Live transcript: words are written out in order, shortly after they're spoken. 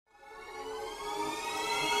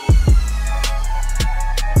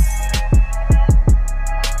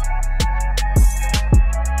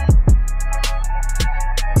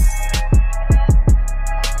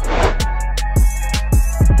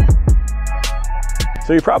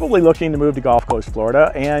So you're probably looking to move to Gulf Coast,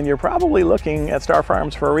 Florida, and you're probably looking at Star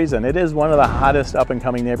Farms for a reason. It is one of the hottest up and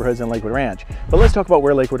coming neighborhoods in Lakewood Ranch. But let's talk about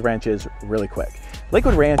where Lakewood Ranch is really quick.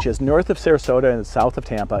 Lakewood Ranch is north of Sarasota and south of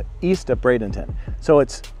Tampa, east of Bradenton. So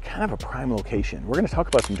it's kind of a prime location. We're going to talk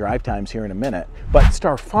about some drive times here in a minute, but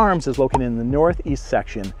Star Farms is located in the northeast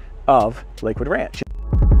section of Lakewood Ranch.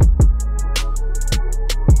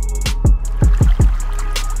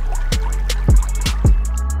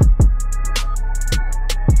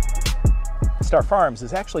 Star Farms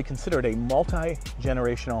is actually considered a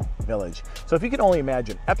multi-generational village. So if you can only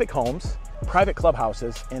imagine epic homes, private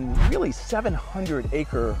clubhouses, and really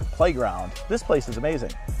 700-acre playground, this place is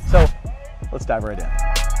amazing. So let's dive right in.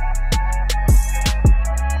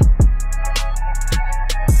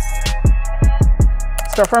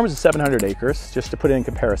 Star Farms is 700 acres, just to put it in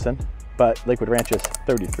comparison, but Lakewood Ranch is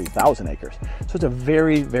 33,000 acres. So it's a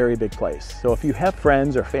very, very big place. So if you have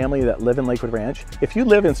friends or family that live in Lakewood Ranch, if you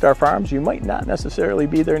live in Star Farms, you might not necessarily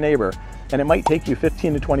be their neighbor, and it might take you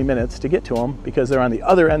 15 to 20 minutes to get to them because they're on the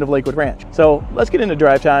other end of Lakewood Ranch. So let's get into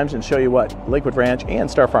drive times and show you what Lakewood Ranch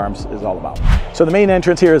and Star Farms is all about. So the main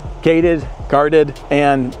entrance here is gated, guarded,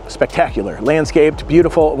 and spectacular. Landscaped,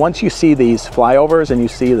 beautiful. Once you see these flyovers and you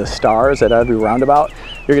see the stars at every roundabout,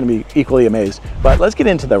 you're gonna be equally amazed. But let's get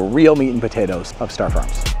into the real meat and potatoes of Star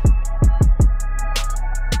Farms.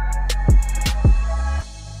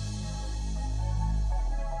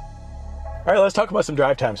 All right, let's talk about some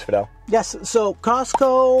drive times, Fidel. Yes, so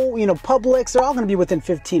Costco, Publix, they're all going to be within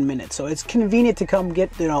 15 minutes. So it's convenient to come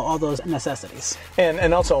get, all those necessities.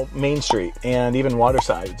 And also Main Street and even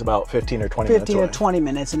Waterside, it's about 15 or 20 minutes away. 15 or 20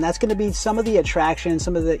 minutes, and that's going to be some of the attractions,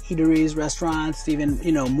 some of the eateries, restaurants, even,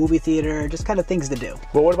 movie theater, just kind of things to do.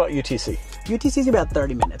 But what about UTC? UTC is about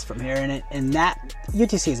 30 minutes from here, and that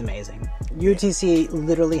UTC is amazing. UTC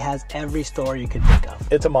literally has every store you could think of.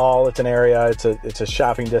 It's a mall, it's an area, it's a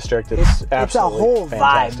shopping district. It's absolutely It's a whole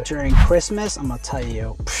fantastic. vibe during Christmas. I'm gonna tell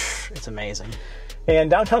you, it's amazing. And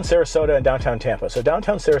downtown Sarasota and downtown Tampa. So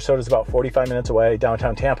downtown Sarasota is about 45 minutes away.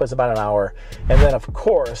 Downtown Tampa is about an hour. And then, of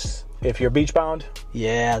course, if you're beach bound.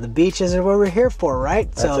 Yeah, the beaches are what we're here for,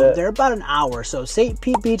 right? So they're about an hour. So St.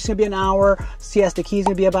 Pete Beach is going to be an hour. Siesta Key is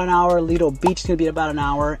going to be about an hour. Lido Beach is going to be about an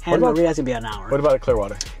hour. And Maria's going to be an hour. What about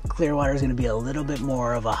Clearwater? Clearwater is going to be a little bit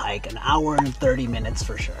more of a hike. An hour and 30 minutes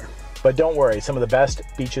for sure. But don't worry, some of the best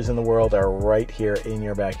beaches in the world are right here in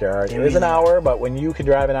your backyard. It is an hour, but when you can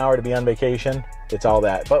drive an hour to be on vacation, it's all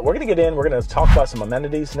that. But we're going to get in, we're going to talk about some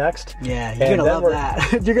amenities next. Yeah, you're going to love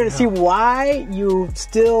that. You're going to see why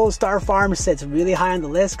Star Farms sits really high on the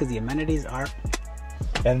list, because the amenities are...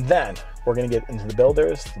 And then we're going to get into the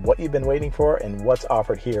builders, what you've been waiting for, and what's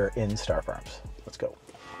offered here in Star Farms. Let's go.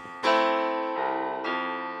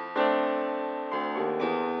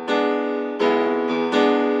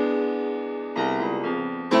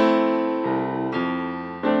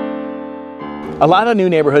 A lot of new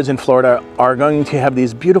neighborhoods in Florida are going to have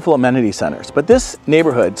these beautiful amenity centers, but this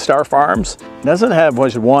neighborhood, Star Farms, doesn't have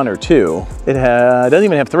just one or two. It doesn't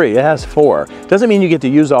even have three, it has four. Doesn't mean you get to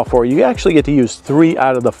use all four, you actually get to use 3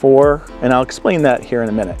 out of the 4, and I'll explain that here in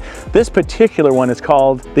a minute. This particular one is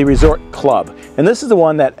called the Resort Club, and this is the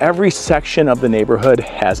one that every section of the neighborhood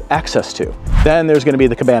has access to. Then there's going to be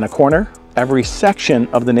the Cabana Corner. Every section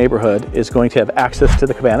of the neighborhood is going to have access to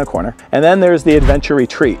the Cabana Corner. And then there's the Adventure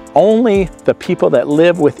Retreat. Only the people that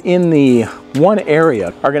live within the one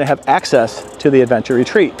area are going to have access to the Adventure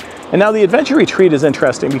Retreat. And now the Adventure Retreat is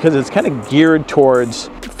interesting because it's kind of geared towards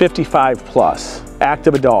 55 plus,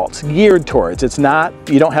 active adults, geared towards. It's not,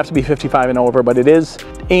 you don't have to be 55 and over, but it is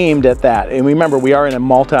aimed at that. And remember, we are in a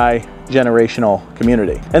multi-generational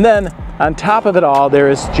community. And then on top of it all, there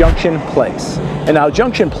is Junction Place. And now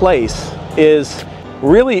Junction Place is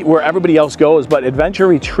really where everybody else goes, but Adventure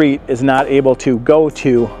Retreat is not able to go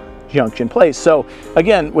to Junction Place. So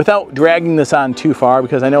again, without dragging this on too far,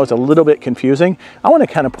 because I know it's a little bit confusing, I want to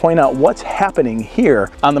kind of point out what's happening here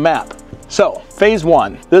on the map. So phase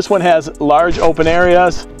 1, this one has large open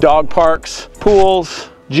areas, dog parks, pools,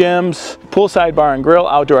 gyms, poolside bar and grill,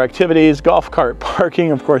 outdoor activities, golf cart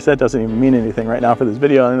parking. Of course, that doesn't even mean anything right now for this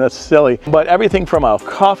video, and that's silly. But everything from a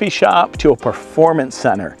coffee shop to a performance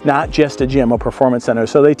center, not just a gym, a performance center.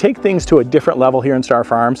 So they take things to a different level here in Star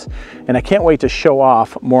Farms, and I can't wait to show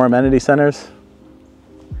off more amenity centers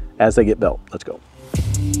as they get built. Let's go.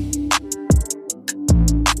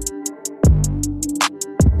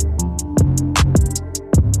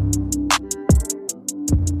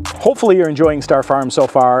 Hopefully you're enjoying Star Farms so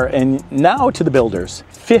far, and now to the builders.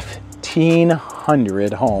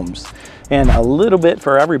 1,500 homes and a little bit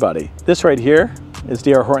for everybody. This right here is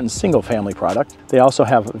D.R. Horton's single family product. They also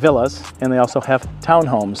have villas and they also have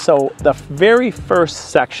townhomes. So the very first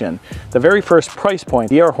section, the very first price point,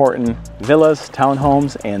 D.R. Horton, villas,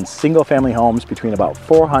 townhomes, and single family homes between about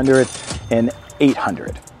 400 and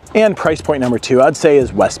 800. And price point number 2, I'd say,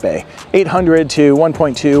 is West Bay. 800 to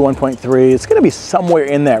 1.2, 1.3. It's gonna be somewhere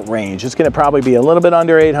in that range. It's gonna probably be a little bit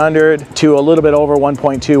under 800 to a little bit over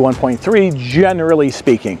 1.2, 1.3, generally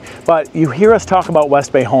speaking. But you hear us talk about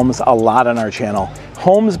West Bay homes a lot on our channel.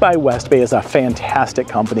 Homes by West Bay is a fantastic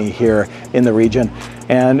company here in the region,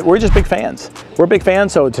 and we're just big fans. We're big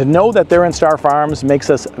fans, so to know that they're in Star Farms makes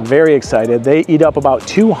us very excited. They eat up about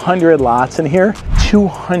 200 lots in here,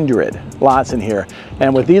 200 lots in here.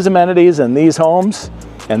 And with these amenities and these homes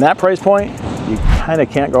and that price point, you kind of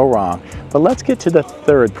can't go wrong. But let's get to the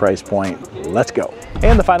third price point. Let's go.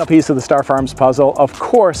 And the final piece of the Star Farms puzzle, of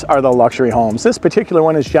course, are the luxury homes. This particular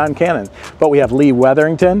one is John Cannon, but we have Lee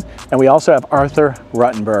Wetherington, and we also have Arthur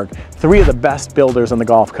Ruttenberg, 3 of the best builders on the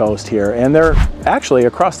Gulf Coast here, and they're actually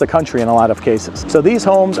across the country in a lot of cases. So these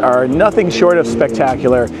homes are nothing short of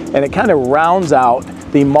spectacular, and it kind of rounds out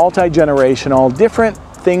the multi-generational, different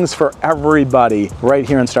things for everybody right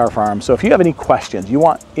here in Star Farms. So if you have any questions, you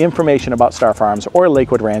want information about Star Farms or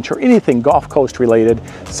Lakewood Ranch or anything Gulf Coast related,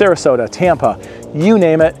 Sarasota, Tampa, you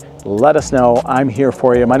name it, let us know. I'm here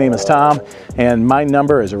for you. My name is Tom, and my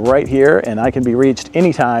number is right here, and I can be reached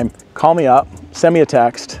anytime. Call me up, send me a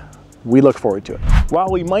text. We look forward to it. While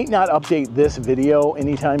we might not update this video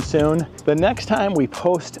anytime soon, the next time we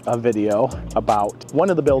post a video about one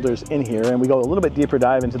of the builders in here and we go a little bit deeper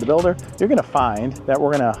dive into the builder, you're gonna find that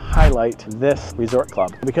we're gonna highlight this resort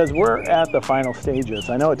club because we're at the final stages.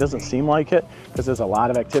 I know it doesn't seem like it because there's a lot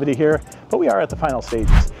of activity here, but we are at the final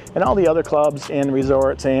stages. And all the other clubs and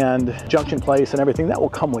resorts and Junction Place and everything, that will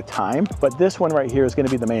come with time. But this one right here is gonna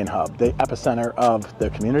be the main hub, the epicenter of the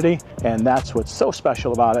community. And that's what's so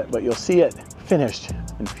special about it. But you'll see it finished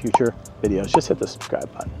in future videos. Just hit the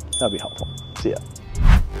subscribe button. That'll be helpful. See ya.